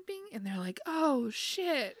 bing, bing, bing. And they're like, oh,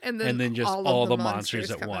 shit. And then just all the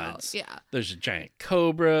monsters at once. Out. Yeah. There's a giant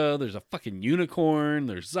cobra. There's a fucking unicorn.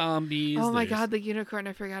 There's zombies. Oh, my God. The unicorn.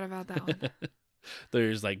 I forgot about that one.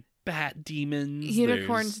 There's like bat demons.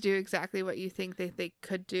 Unicorns do exactly what you think they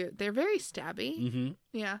could do. They're very stabby. Mm-hmm.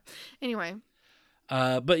 Yeah. Anyway.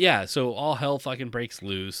 But yeah, so all hell fucking breaks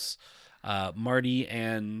loose. Marty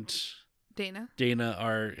and Dana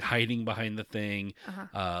are hiding behind the thing.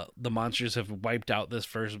 Uh-huh. The monsters have wiped out this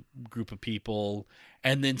first group of people,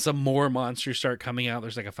 and then some more monsters start coming out.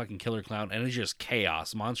 There's like a fucking killer clown, and it's just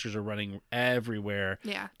chaos. Monsters are running everywhere.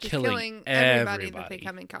 Yeah, just killing everybody that they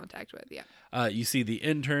come in contact with. Yeah. You see the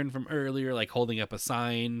intern from earlier, like holding up a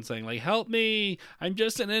sign saying, like, "Help me! I'm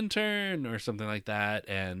just an intern," or something like that,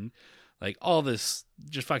 and like all this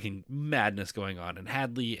just fucking madness going on. And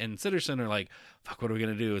Hadley and Sitterson are like, fuck, what are we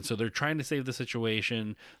going to do? And so they're trying to save the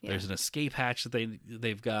situation. Yeah. There's an escape hatch that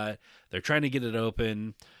they've got. They're trying to get it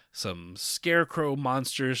open. Some scarecrow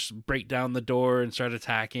monsters break down the door and start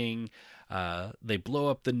attacking. They blow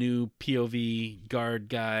up the new POV guard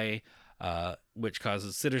guy, which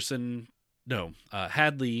causes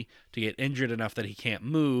Hadley to get injured enough that he can't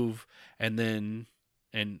move.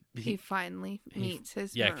 And he finally meets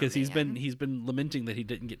his merman. Because he's been lamenting that he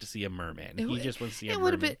didn't get to see a merman. He just wants to see a merman.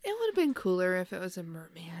 It would have been cooler if it was a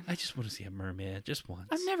merman. I just want to see a merman just once.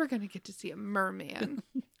 I'm never going to get to see a merman.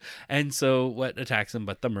 And so what attacks him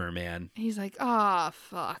but the merman? He's like,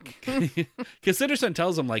 fuck. Because Sitterson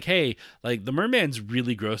tells him, like, hey, like the merman's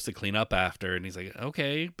really gross to clean up after. And he's like,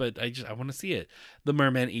 okay, but I want to see it. The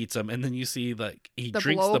merman eats him, and then you see like he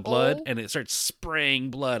drinks the blood, and it starts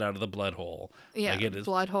spraying blood out of the blood hole. Yeah, like it is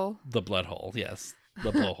blood hole. The blood hole, yes,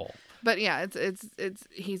 the blowhole. But yeah, it's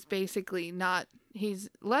he's basically not. He's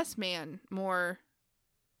less man, more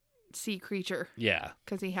sea creature. Yeah,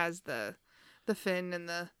 because he has the fin and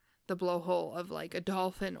the blowhole of like a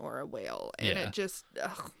dolphin or a whale, and it just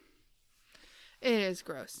it is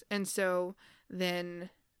gross. And so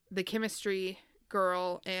then the chemistry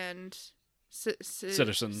girl and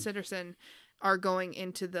Sitterson are going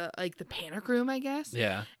into the panic room, I guess.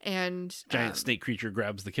 Yeah. And giant snake creature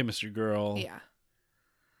grabs the chemistry girl. Yeah.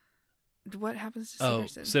 What happens to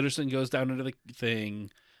Sitterson? Sitterson goes down into the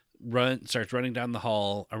thing, starts running down the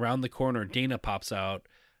hall. Around the corner, Dana pops out.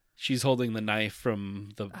 She's holding the knife from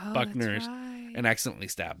the Buckners and accidentally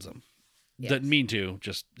stabs him. Yes. Doesn't mean to,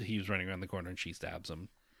 just he was running around the corner and she stabs him.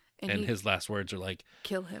 And his last words are like,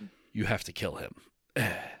 kill him. You have to kill him.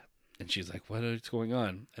 And she's like, what is going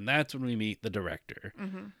on? And that's when we meet the director.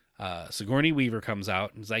 Mm-hmm. Sigourney Weaver comes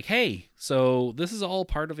out and is like, hey, so this is all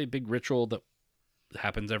part of a big ritual that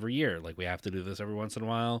happens every year. Like, we have to do this every once in a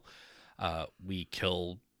while. We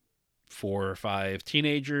kill 4 or 5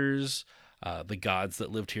 teenagers. The gods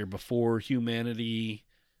that lived here before humanity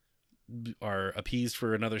are appeased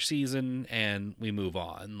for another season, and we move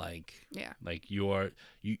on. Like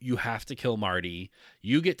you have to kill Marty.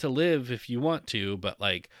 You get to live if you want to, but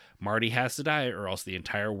like Marty has to die, or else the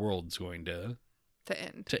entire world's going to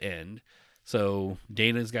end. So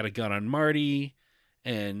Dana's got a gun on Marty,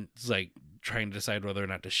 and it's like trying to decide whether or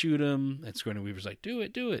not to shoot him. And Sigourney Weaver's like, do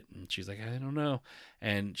it. And she's like, I don't know.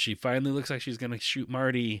 And she finally looks like she's going to shoot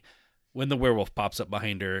Marty when the werewolf pops up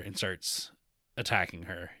behind her and starts attacking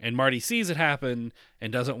her. And Marty sees it happen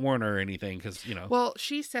and doesn't warn her or anything because, Well,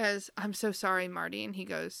 she says, I'm so sorry, Marty. And he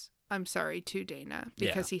goes, I'm sorry too, Dana,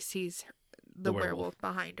 because he sees the werewolf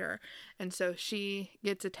behind her. And so she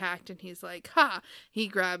gets attacked and he's like, ha! He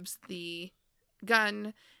grabs the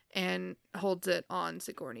gun and holds it on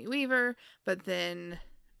Sigourney Weaver, but then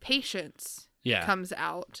Patience comes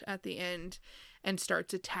out at the end and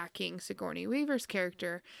starts attacking Sigourney Weaver's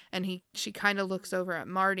character, and she kind of looks over at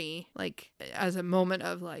Marty like as a moment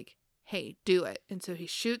of like, hey, do it. And so he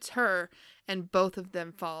shoots her, and both of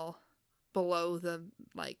them fall below the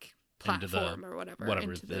like platform or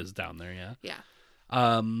whatever is down there.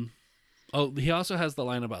 Yeah. He also has the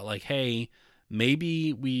line about like, hey,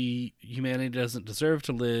 maybe humanity doesn't deserve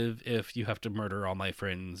to live if you have to murder all my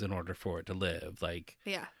friends in order for it to live. Like,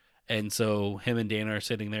 yeah. And so him and Dana are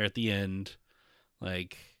sitting there at the end,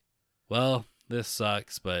 like, well, this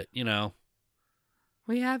sucks, but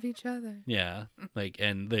we have each other. Yeah. Like,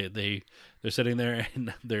 and they're sitting there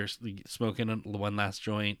and they're smoking one last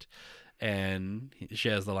joint, and she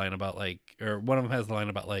has the line about like, or one of them has the line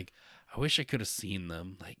about like, I wish I could have seen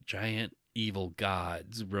them, like giant evil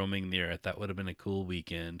gods roaming the earth. That would have been a cool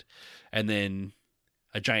weekend. And then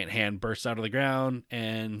a giant hand bursts out of the ground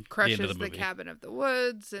and crushes the cabin of the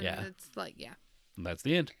woods. And it's like, yeah. And that's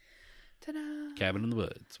the end. Ta-da. Cabin in the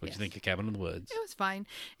Woods. What do you think of Cabin in the Woods? It was fine.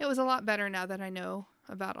 It was a lot better now that I know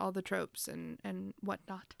about all the tropes and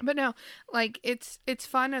whatnot. But no, like it's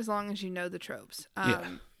fun as long as you know the tropes.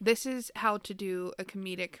 This is how to do a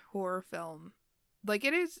comedic horror film. Like,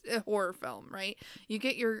 it is a horror film, right? You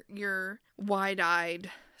get your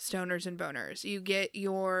wide-eyed stoners and boners. You get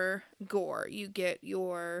your gore. You get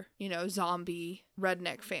your, zombie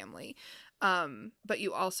redneck family. But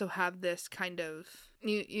you also have this kind of,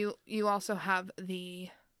 you also have the,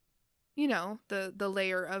 the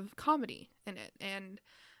layer of comedy in it. And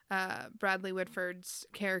Bradley Whitford's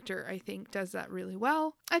character, I think, does that really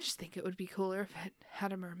well. I just think it would be cooler if it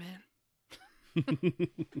had a merman.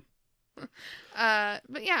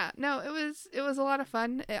 But yeah, no, it was a lot of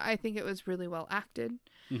fun. I think it was really well acted.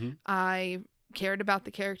 Mm-hmm. I cared about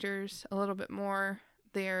the characters a little bit more.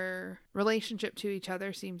 Their relationship to each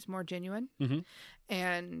other seems more genuine. Mm-hmm.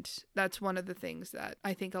 And that's one of the things that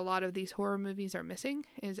I think a lot of these horror movies are missing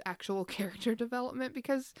is actual character development,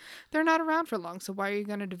 because they're not around for long. So why are you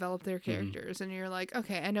going to develop their characters? Mm-hmm. And you're like,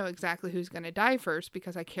 okay, I know exactly who's going to die first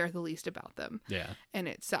because I care the least about them. Yeah. And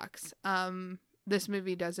it sucks. This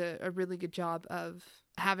movie does a really good job of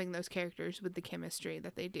having those characters with the chemistry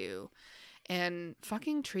that they do and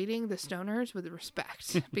fucking treating the stoners with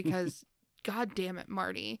respect, because God damn it,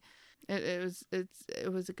 Marty. It was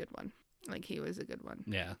a good one. Like, he was a good one.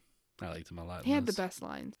 Yeah. I liked him a lot. He had the best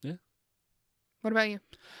lines. Yeah. What about you?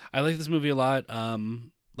 I like this movie a lot.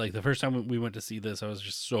 Like, the first time we went to see this, I was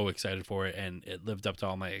just so excited for it, and it lived up to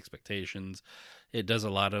all my expectations. It does a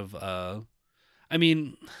lot of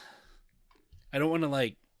I don't want to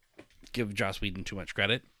like give Joss Whedon too much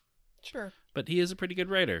credit. Sure. But he is a pretty good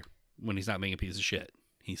writer when he's not being a piece of shit.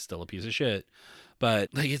 He's still a piece of shit.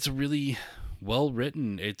 But like, it's really well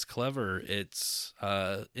written. It's clever. It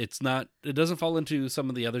doesn't fall into some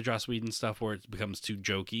of the other Joss Whedon stuff where it becomes too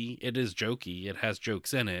jokey. It is jokey. It has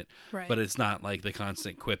jokes in it. Right. But it's not like the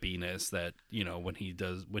constant quippiness that, when he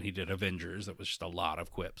did Avengers, that was just a lot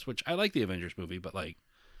of quips, which I like the Avengers movie, but like,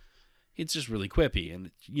 it's just really quippy,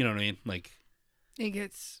 and you know what I mean? Like, it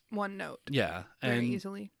gets one note. Yeah. Very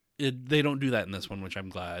easily. they don't do that in this one, which I'm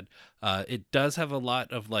glad. It does have a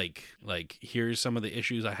lot of like here's some of the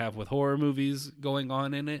issues I have with horror movies going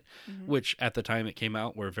on in it, which at the time it came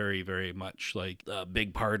out were very, very much like a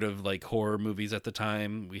big part of like horror movies at the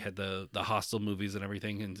time. We had the Hostel movies and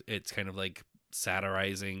everything, and it's kind of like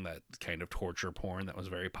satirizing that kind of torture porn that was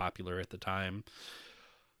very popular at the time.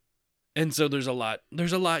 And so there's a lot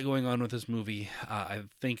going on with this movie. I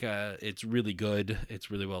think it's really good.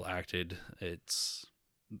 It's really well acted. It's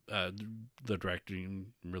the directing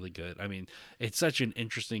really good. I mean, it's such an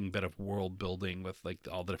interesting bit of world building with like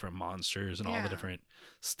all the different monsters and all the different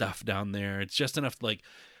stuff down there. It's just enough to, like,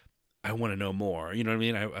 I want to know more. You know what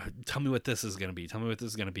I mean? Tell me what this is going to be. Tell me what this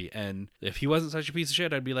is going to be. And if he wasn't such a piece of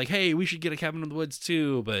shit, I'd be like, hey, we should get a Cabin in the Woods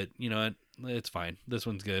too. But you know what? It's fine. This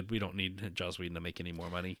one's good. We don't need Joss Whedon to make any more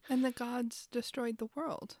money. And the gods destroyed the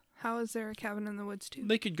world. How is there a Cabin in the Woods too?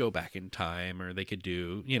 They could go back in time, or they could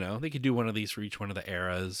do, they could do one of these for each one of the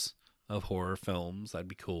eras of horror films. That'd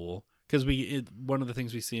be cool. Because one of the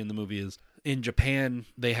things we see in the movie is in Japan,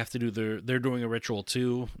 they have to do they're doing a ritual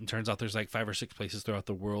too. It turns out there's like 5 or 6 places throughout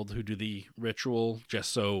the world who do the ritual,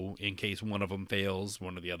 just so in case one of them fails,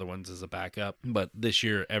 one of the other ones is a backup. But this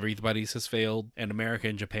year, everybody's has failed, and America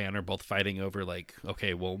and Japan are both fighting over like,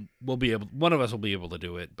 okay, well, one of us will be able to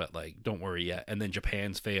do it, but like, don't worry yet. And then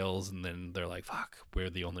Japan's fails, and then they're like, fuck, we're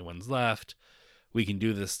the only ones left. We can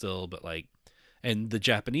do this still, but like. And the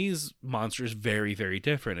Japanese monster is very, very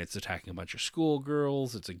different. It's attacking a bunch of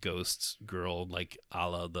schoolgirls. It's a ghost girl, like a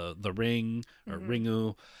la the Ring or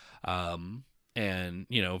Ringu. And,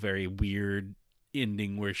 very weird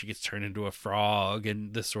ending where she gets turned into a frog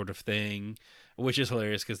and this sort of thing, which is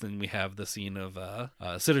hilarious because then we have the scene of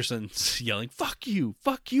Sitterson yelling, fuck you,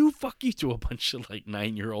 fuck you, fuck you to a bunch of like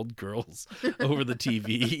 9-year-old girls over the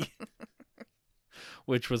TV,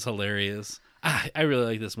 which was hilarious. I really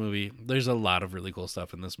like this movie. There's a lot of really cool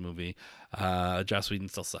stuff in this movie. Joss Whedon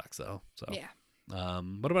still sucks though. So yeah.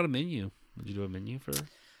 What about a menu? Would you do a menu for? There's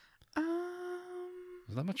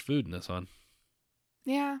not much food in this one.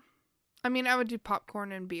 Yeah. I mean, I would do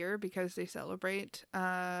popcorn and beer because they celebrate.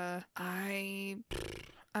 I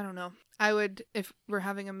don't know. I would, if we're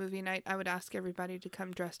having a movie night, I would ask everybody to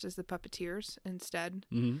come dressed as the Puppeteers instead,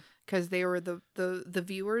 because they were the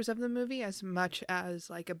viewers of the movie as much as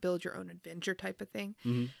like a build your own adventure type of thing.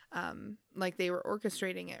 Like they were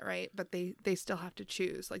orchestrating it, right? But they still have to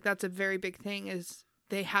choose. Like that's a very big thing, is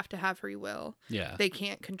they have to have free will. Yeah. They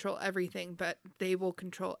can't control everything, but they will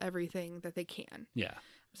control everything that they can. Yeah.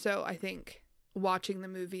 So I think watching the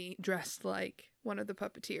movie dressed like one of the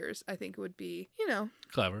Puppeteers, I think would be,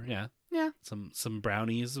 clever. Yeah. Yeah. Some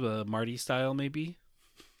brownies, Marty style, maybe.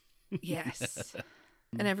 Yes.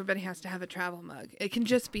 And everybody has to have a travel mug. It can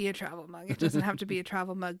just be a travel mug. It doesn't have to be a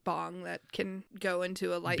travel mug bong that can go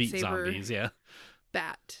into a lightsaber. Beat zombies, yeah.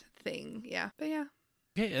 Bat thing. Yeah. But yeah.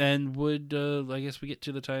 Okay, and would I guess we get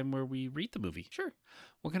to the time where we rate the movie. Sure.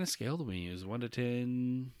 What kind of scale do we use? 1 to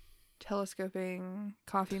 10? Telescoping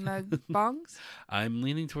coffee mug bongs? I'm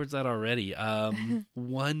leaning towards that already.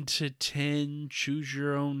 1 to 10 choose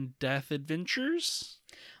your own death adventures?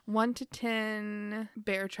 1 to 10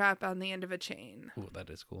 bear trap on the end of a chain. Oh, that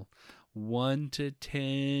is cool. 1 to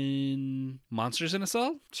 10 monsters in a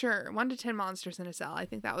cell? Sure. 1 to 10 monsters in a cell. I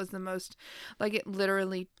think that was the most, like, it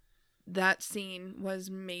literally, that scene was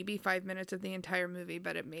maybe 5 minutes of the entire movie,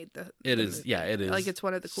 but it made the movie. Yeah, it is. Like, it's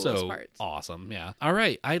one of the coolest parts. Awesome. Yeah. All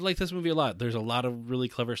right. I like this movie a lot. There's a lot of really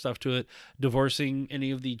clever stuff to it. Divorcing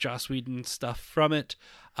any of the Joss Whedon stuff from it,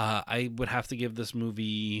 I would have to give this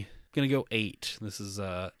movie, gonna go 8. This is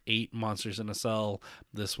 8 monsters in a cell.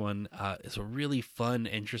 This one is a really fun,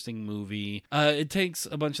 interesting movie. It takes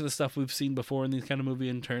a bunch of the stuff we've seen before in these kind of movie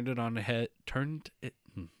and turns it on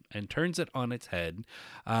its head.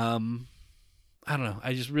 I don't know.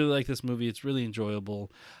 I just really like this movie. It's really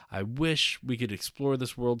enjoyable. I wish we could explore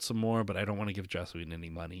this world some more, but I don't want to give Joss Whedon any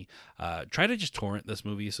money. Try to just torrent this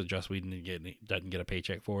movie so Joss Whedon doesn't get a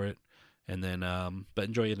paycheck for it, and then but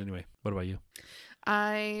enjoy it anyway. What about you?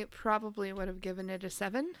 I probably would have given it a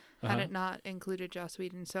 7 had it not included Joss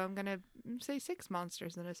Whedon. So I'm going to say 6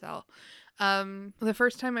 monsters in a cell. The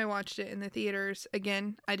first time I watched it in the theaters,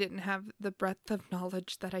 again, I didn't have the breadth of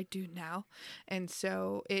knowledge that I do now. And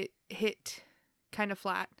so it hit kind of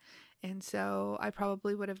flat. And so I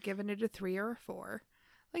probably would have given it a 3 or a 4.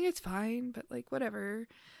 Like, it's fine, but like, whatever.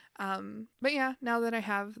 But yeah, now that I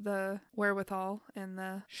have the wherewithal and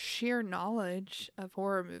the sheer knowledge of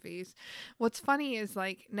horror movies, what's funny is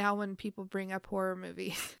like now when people bring up horror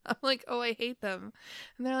movies, I'm like, oh, I hate them,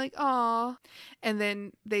 and they're like, aw, and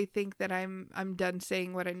then they think that I'm done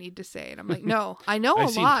saying what I need to say, and I'm like, no, I know a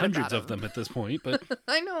I've seen lot hundreds about of them at this point, but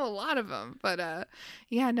I know a lot of them, but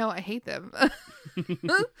yeah, no, I hate them.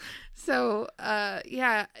 So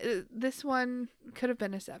yeah, this one could have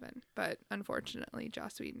been a 7, but unfortunately,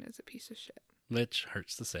 Joss Whedon is a piece of shit. which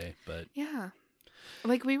hurts to say, but Yeah,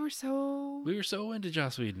 like we were so into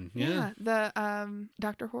Joss Whedon. Yeah. the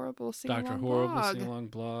Dr. Horrible sing-along Dr. Horrible blog. sing-along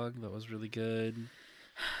blog. That was really good.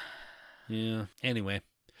 Yeah. Anyway.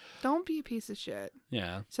 Don't be a piece of shit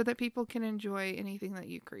Yeah. so that people can enjoy anything that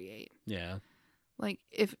you create. Yeah. Like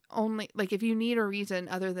if you need a reason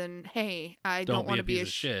other than, hey, I don't want to be a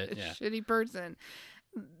shit. Yeah. shitty person.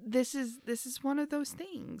 This is one of those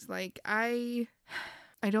things. Like I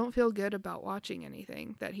don't feel good about watching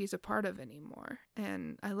anything that he's a part of anymore.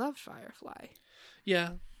 And I loved Firefly.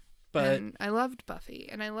 Yeah. But and I loved Buffy,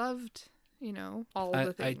 and I loved, all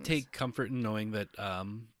the things. I take comfort in knowing that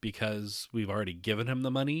because we've already given him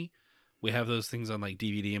the money, we have those things on like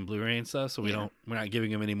DVD and Blu-ray and stuff, so we're not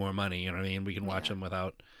giving him any more money, you know what I mean? We can watch him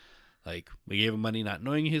without, like, we gave him money not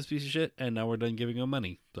knowing he's a piece of shit, and now we're done giving him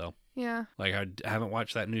money. So yeah, like I haven't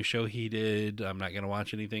watched that new show he did. I'm not gonna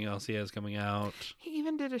watch anything else he has coming out. He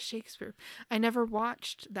even did a Shakespeare. I never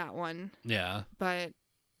watched that one. Yeah, but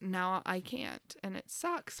now I can't, and it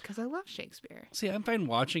sucks because I love Shakespeare. see, I'm fine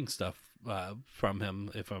watching stuff from him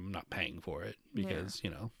if I'm not paying for it, because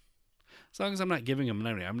as long as I'm not giving him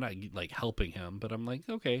money, I'm not like helping him, but I'm like,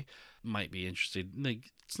 okay, might be interested.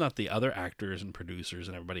 Like, it's not the other actors and producers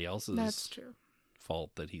and everybody else's That's true.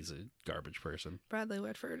 fault that he's a garbage person. Bradley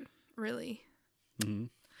Whitford, really. Mm-hmm.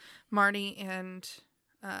 Marty and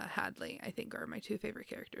Hadley, I think, are my 2 favorite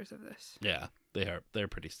characters of this. Yeah, they're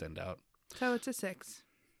pretty standout. So it's a 6.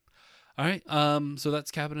 All right, so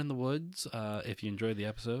that's Cabin in the Woods. If you enjoyed the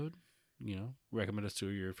episode, recommend us to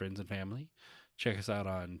your friends and family. Check us out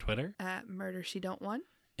on Twitter At Murder She Don't 1.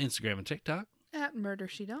 Instagram and TikTok. At Murder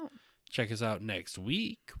She Don't. Check us out next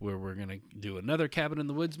week where we're going to do another Cabin in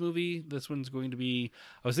the Woods movie. This one's going to be,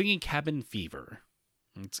 I was thinking Cabin Fever.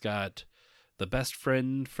 It's got the best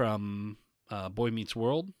friend from Boy Meets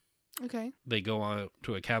World. Okay. They go out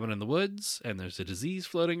to a cabin in the woods and there's a disease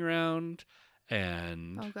floating around.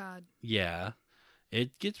 And oh, God. Yeah,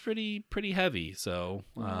 it gets pretty heavy. So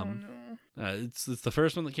no. it's the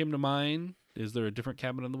first one that came to mind. Is there a different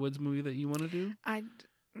Cabin in the Woods movie that you want to do?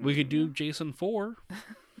 We could do Jason 4.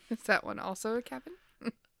 Is that one also a cabin?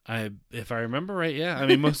 If I remember right, yeah. I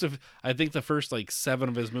mean, I think the first like 7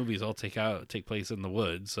 of his movies all take place in the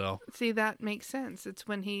woods. So see, that makes sense. It's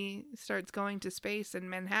when he starts going to space in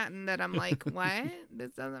Manhattan that I'm like, what?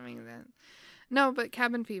 This doesn't make sense. No, but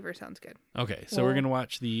Cabin Fever sounds good. Okay, so we're gonna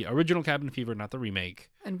watch the original Cabin Fever, not the remake.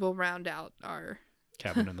 And we'll round out our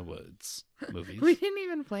Cabin in the Woods movies. We didn't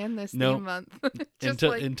even plan this theme month.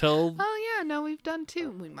 until oh yeah, no, we've done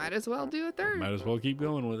 2. We might as well do a 3rd. Might as well keep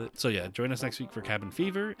going with it. So yeah, join us next week for Cabin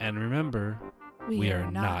Fever, and remember, we are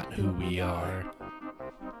not who we are.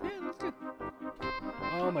 Yeah, that's good.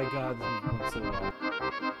 Oh my God, this went so well.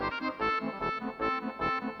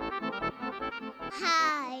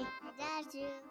 Hi, I got you.